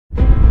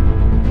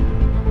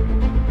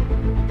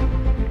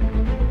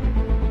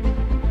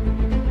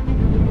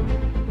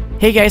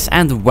Hey guys,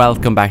 and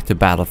welcome back to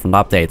Battlefront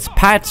Updates.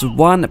 Patch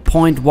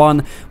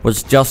 1.1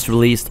 was just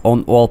released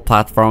on all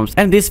platforms,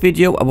 and in this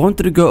video I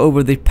wanted to go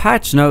over the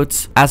patch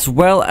notes as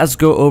well as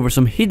go over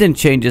some hidden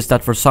changes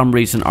that for some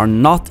reason are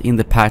not in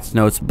the patch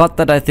notes but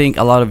that I think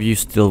a lot of you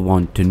still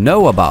want to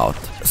know about.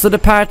 So the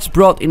patch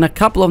brought in a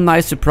couple of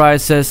nice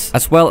surprises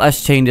as well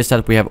as changes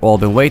that we have all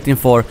been waiting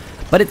for.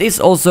 But it is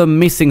also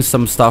missing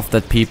some stuff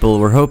that people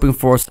were hoping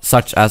for,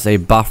 such as a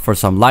buff for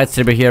some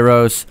lightsaber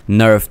heroes,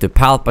 nerf to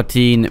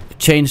Palpatine,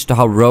 change to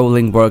how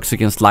rolling works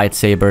against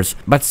lightsabers.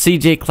 But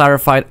CJ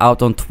clarified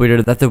out on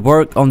Twitter that the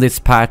work on this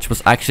patch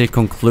was actually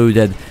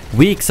concluded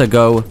weeks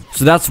ago.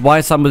 So that's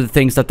why some of the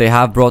things that they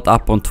have brought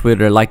up on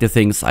Twitter, like the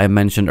things I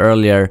mentioned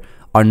earlier,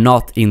 are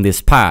not in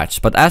this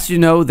patch. But as you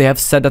know, they have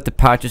said that the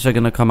patches are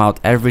gonna come out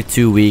every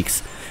 2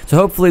 weeks. So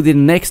hopefully the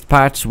next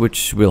patch,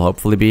 which will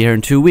hopefully be here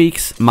in 2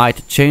 weeks,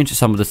 might change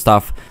some of the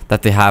stuff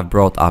that they have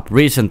brought up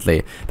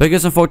recently.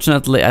 Because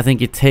unfortunately, I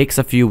think it takes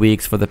a few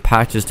weeks for the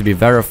patches to be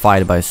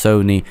verified by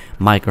Sony,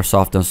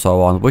 Microsoft and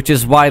so on, which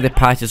is why the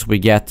patches we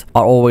get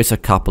are always a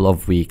couple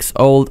of weeks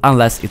old,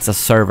 unless it's a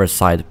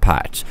server-side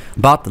patch.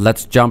 But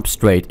let's jump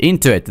straight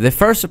into it. The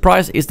first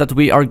surprise is that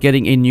we are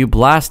getting a new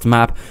blast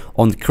map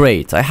on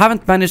Crate. I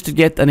haven't managed to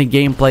get any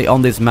gameplay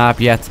on this map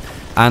yet,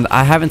 and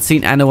I haven't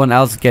seen anyone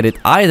else get it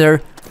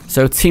either.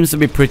 So it seems to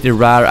be pretty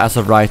rare as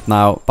of right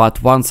now,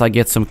 but once I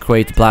get some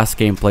Crate Blast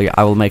gameplay,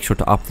 I will make sure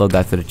to upload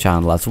that to the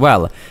channel as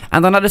well.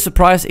 And another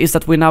surprise is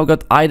that we now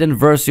got Iden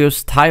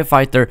Versius TIE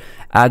Fighter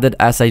added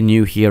as a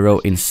new hero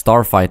in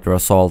Starfighter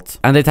Assault.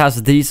 And it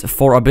has these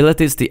 4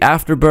 abilities: the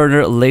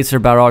Afterburner, Laser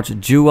Barrage,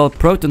 Dual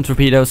Proton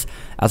Torpedoes,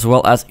 as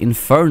well as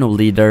Inferno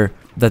Leader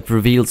that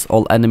reveals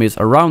all enemies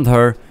around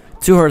her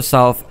to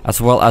herself as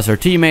well as her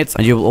teammates,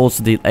 and you will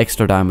also deal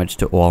extra damage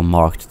to all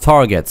marked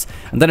targets.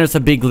 And then there's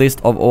a big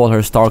list of all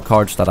her star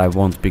cards that I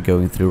won't be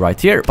going through right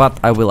here, but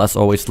I will as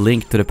always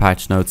link to the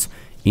patch notes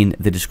in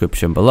the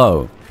description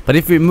below. But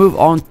if we move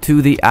on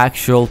to the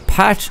actual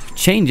patch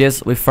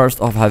changes, we first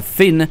off have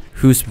Finn,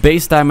 whose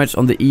base damage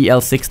on the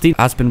EL-16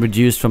 has been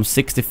reduced from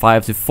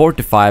 65 to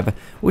 45,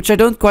 which I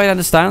don't quite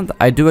understand.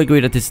 I do agree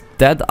that his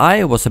Dead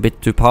Eye was a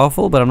bit too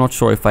powerful, but I'm not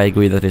sure if I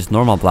agree that his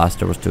normal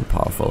blaster was too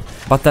powerful.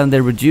 But then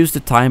they reduced the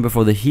time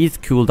before the heat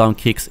cooldown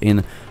kicks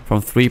in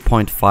from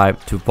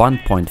 3.5 to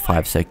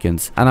 1.5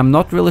 seconds. And I'm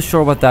not really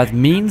sure what that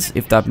means,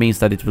 if that means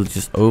that it will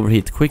just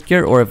overheat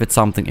quicker or if it's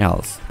something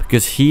else.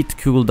 Because heat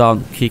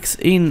cooldown kicks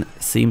in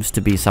seems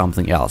to be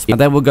something else. And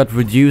then we got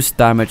reduced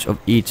damage of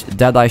each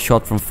Deadeye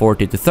shot from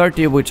 40 to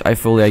 30, which I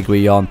fully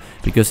agree on,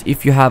 because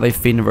if you have a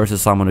Finn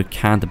versus someone who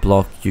can't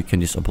block, you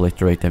can just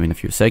obliterate them in a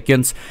few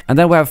seconds. And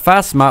then we have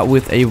Phasma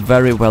with a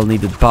very well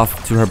needed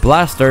buff to her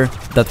blaster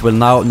that will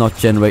now not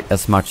generate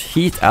as much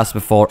heat as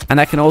before. And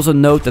I can also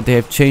note that they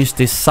have changed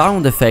the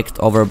sound effect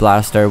of her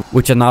blaster,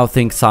 which I now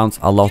think sounds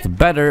a lot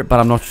better, but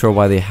I'm not sure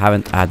why they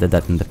haven't added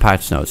that in the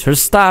patch notes. Her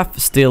staff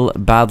still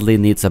badly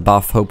needs a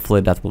buff.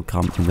 Hopefully that will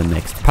come in the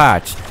next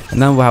patch.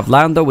 And then we have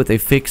Lando with a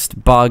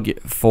fixed bug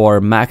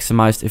for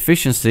maximized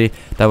efficiency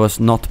that was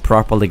not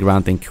properly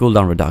granting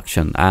cooldown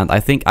reduction, and I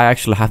think I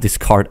actually have this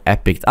card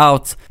epicked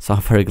out, so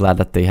I'm very glad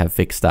that they have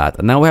fixed that.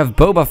 And now we have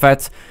Boba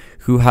Fett,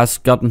 who has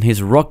gotten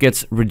his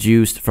rockets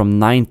reduced from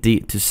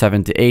 90 to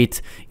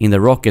 78 in the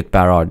rocket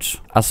barrage,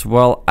 as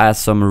well as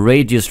some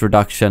radius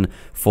reduction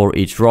for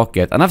each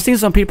rocket. And I've seen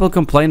some people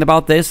complain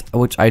about this,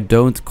 which I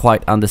don't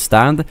quite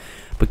understand,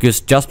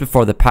 because just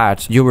before the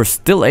patch you were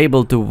still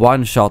able to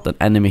one-shot an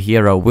enemy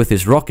hero with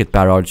his rocket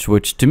barrage,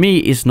 which to me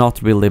is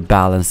not really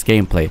balanced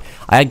gameplay.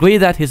 I agree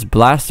that his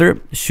blaster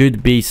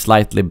should be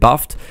slightly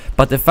buffed,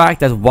 but the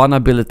fact that one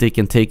ability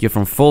can take you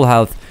from full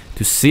health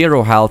to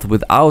 0 health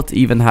without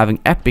even having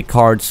epic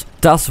cards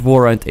does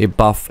warrant a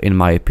buff in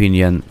my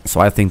opinion,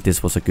 so I think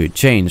this was a good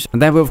change.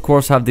 And then we of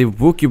course have the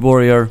Wookiee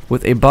Warrior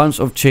with a bunch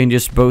of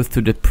changes both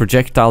to the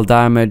projectile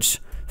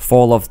damage,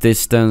 fall of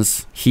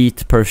distance,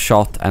 heat per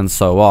shot and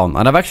so on.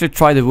 And I've actually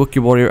tried the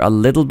Wookiee Warrior a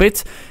little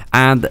bit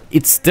and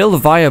it's still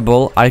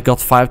viable. I got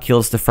 5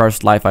 kills the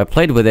first life I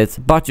played with it,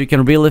 but you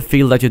can really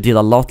feel that you deal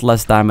a lot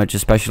less damage,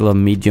 especially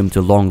on medium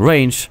to long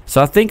range.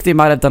 So I think they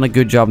might have done a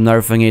good job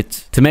nerfing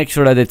it to make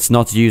sure that it's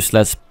not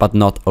useless but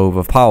not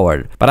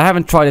overpowered. But I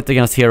haven't tried it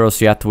against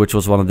heroes yet, which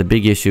was one of the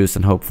big issues,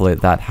 and hopefully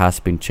that has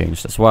been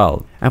changed as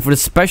well. And for the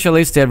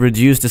specialists, they have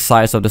reduced the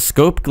size of the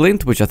scope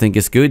glint, which I think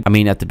is good. I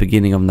mean, at the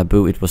beginning of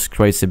Naboo it was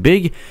crazy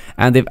big,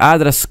 and they've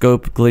added a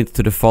scope glint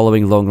to the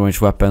following long range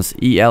weapons: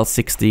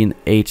 EL-16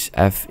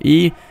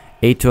 HFE,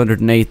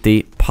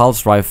 A280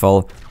 Pulse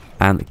Rifle,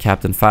 and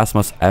Captain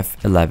Phasma's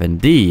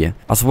F11D,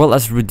 as well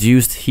as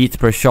reduced heat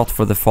per shot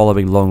for the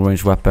following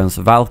long-range weapons: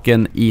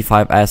 Valken,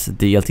 E5S,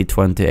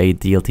 DLT-20A,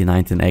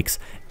 DLT-19X,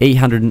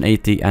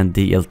 A180 and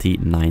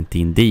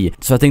DLT-19D.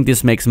 So I think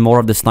this makes more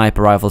of the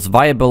sniper rifles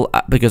viable,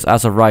 because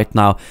as of right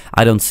now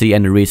I don't see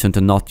any reason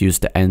to not use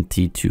the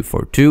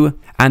NT242.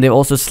 And they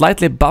also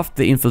slightly buffed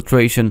the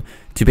infiltration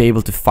to be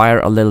able to fire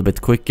a little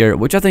bit quicker,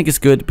 which I think is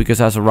good because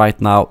as of right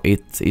now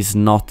it is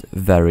not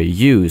very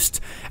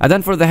used. And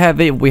then for the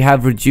heavy we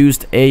have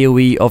reduced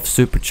AoE of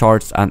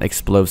supercharged and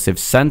explosive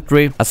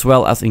sentry, as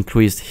well as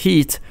increased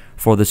heat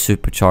for the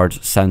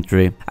supercharged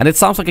sentry. And it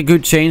sounds like a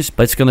good change,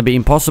 but it's gonna be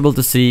impossible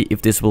to see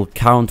if this will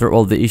counter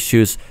all the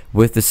issues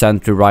with the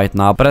sentry right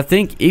now. But I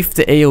think if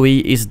the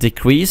AoE is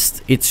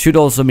decreased, it should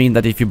also mean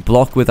that if you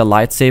block with a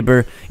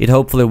lightsaber, it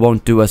hopefully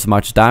won't do as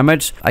much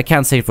damage. I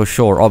can't say for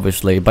sure,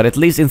 obviously, but at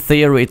least in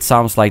theory it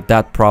sounds like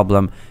that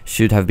problem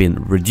should have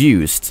been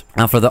reduced.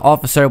 And for the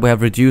officer, we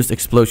have reduced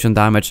explosion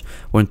damage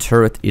when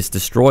turret is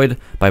destroyed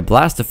by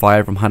blaster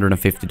fire from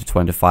 150 to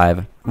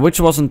 25,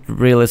 which wasn't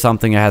really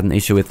something I had an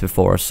issue with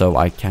before, so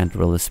I can't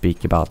really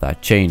speak about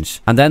that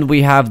change. And then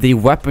we have the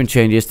weapon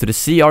changes to the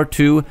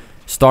CR2,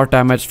 start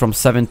damage from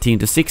 17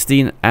 to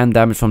 16 and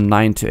damage from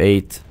 9 to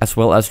 8, as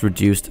well as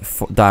reduced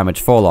damage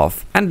fall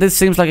off. And this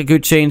seems like a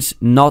good change,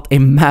 not a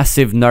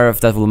massive nerf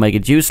that will make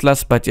it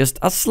useless, but just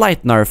a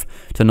slight nerf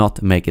to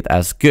not make it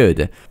as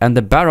good. And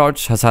the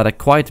barrage has had a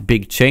quite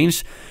big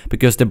change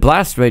because the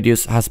blast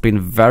radius has been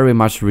very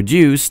much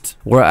reduced,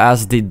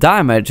 whereas the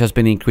damage has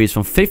been increased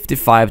from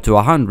 55 to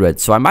 100.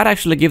 So I might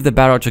actually give the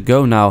barrage a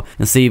go now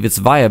and see if it's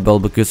viable,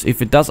 because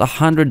if it does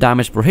 100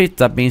 damage per hit,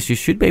 that means you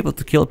should be able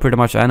to kill pretty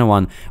much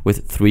anyone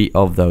with 3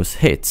 of those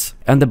hits.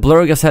 And the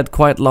blurg has had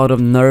quite a lot of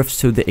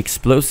nerfs to the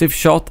explosive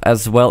shot,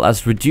 as well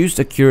as reduced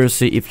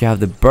accuracy if you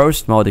have the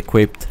burst mode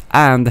equipped,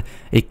 and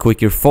a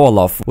quicker fall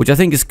off, which I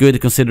think is good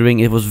considering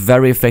it was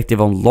very effective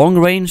on long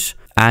range,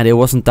 and it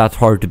wasn't that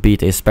hard to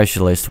beat a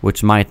specialist,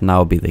 which might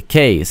now be the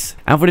case.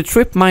 And for the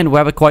trip mine, we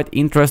have a quite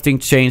interesting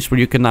change where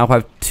you can now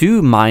have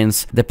 2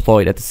 mines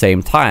deployed at the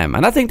same time.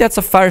 And I think that's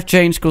a fair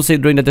change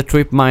considering that the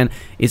trip mine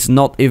is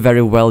not a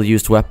very well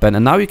used weapon,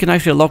 and now you can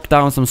actually lock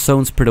down some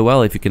zones pretty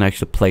well if you can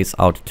actually place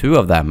out 2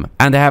 of them.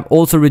 And they have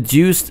also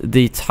reduced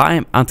the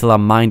time until a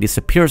mine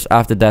disappears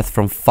after death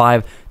from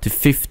 5 to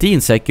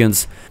 15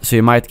 seconds, so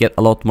you might get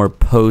a lot more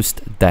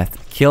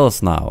post-death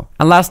kills now.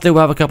 And lastly, we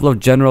have a couple of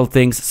general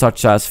things,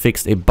 such as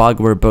fixed a bug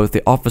where both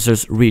the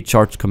officer's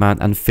recharge command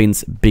and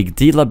Finn's big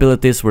deal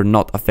abilities were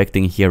not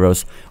affecting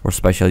heroes or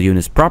special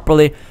units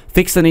properly,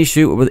 fixed an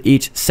issue with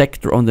each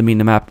sector on the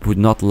minimap would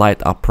not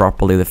light up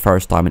properly the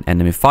first time an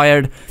enemy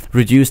fired,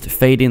 reduced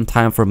fade-in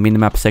time for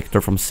minimap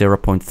sector from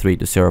 0.3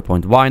 to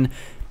 0.1,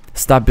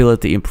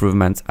 stability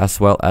improvements, as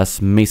well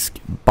as MISC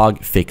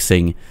bug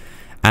fixing.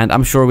 And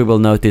I'm sure we will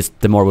notice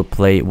the more we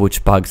play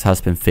which bugs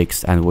has been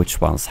fixed and which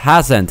ones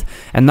hasn't.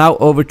 And now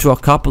over to a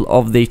couple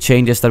of the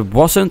changes that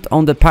wasn't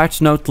on the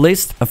patch note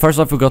list. First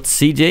off, we got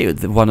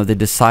CJ, one of the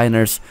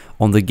designers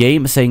on the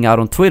game, saying out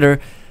on Twitter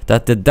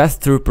that the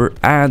Death Trooper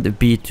and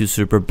B2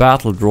 Super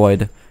Battle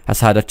Droid has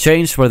had a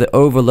change where the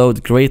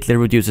overload greatly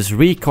reduces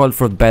recoil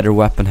for better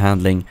weapon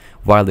handling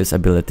while this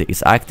ability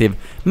is active,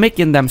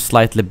 making them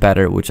slightly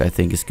better, which I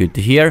think is good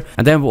to hear.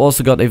 And then we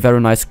also got a very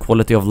nice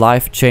quality of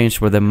life change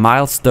where the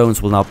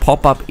milestones will now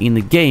pop up in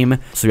the game,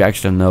 so you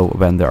actually know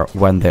when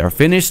they are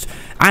finished.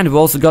 And we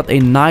also got a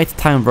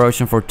nighttime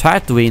version for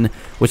Tatooine,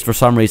 which for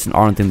some reason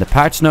aren't in the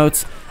patch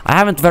notes. I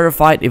haven't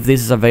verified if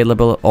this is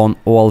available on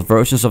all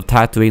versions of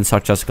Tatooine,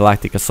 such as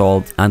Galactic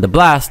Assault and the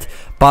Blast,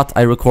 but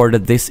I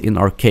recorded this in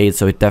arcade,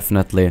 so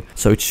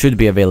it should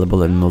be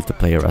available in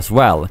multiplayer as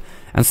well.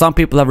 And some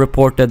people have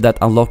reported that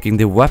unlocking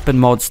the weapon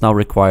mods now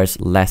requires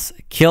less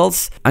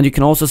kills. And you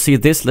can also see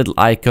this little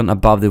icon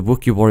above the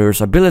Wookiee warrior's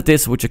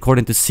abilities, which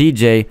according to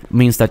CJ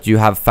means that you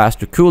have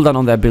faster cooldown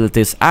on the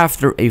abilities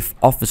after a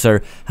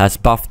officer has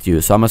buffed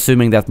you. So I'm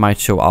assuming that might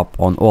show up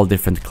on all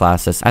different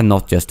classes and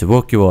not just the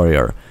Wookiee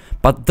warrior.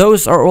 But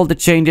those are all the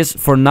changes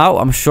for now.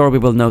 I'm sure we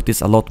will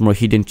notice a lot more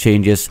hidden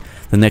changes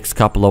the next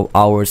couple of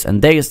hours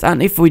and days,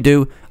 and if we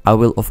do, I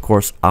will of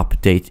course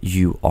update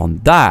you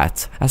on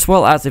that, as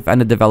well as if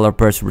any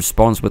developers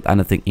respond with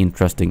anything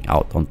interesting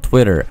out on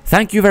Twitter.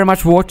 Thank you very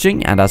much for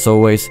watching, and as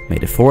always, may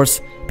the Force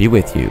be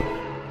with you.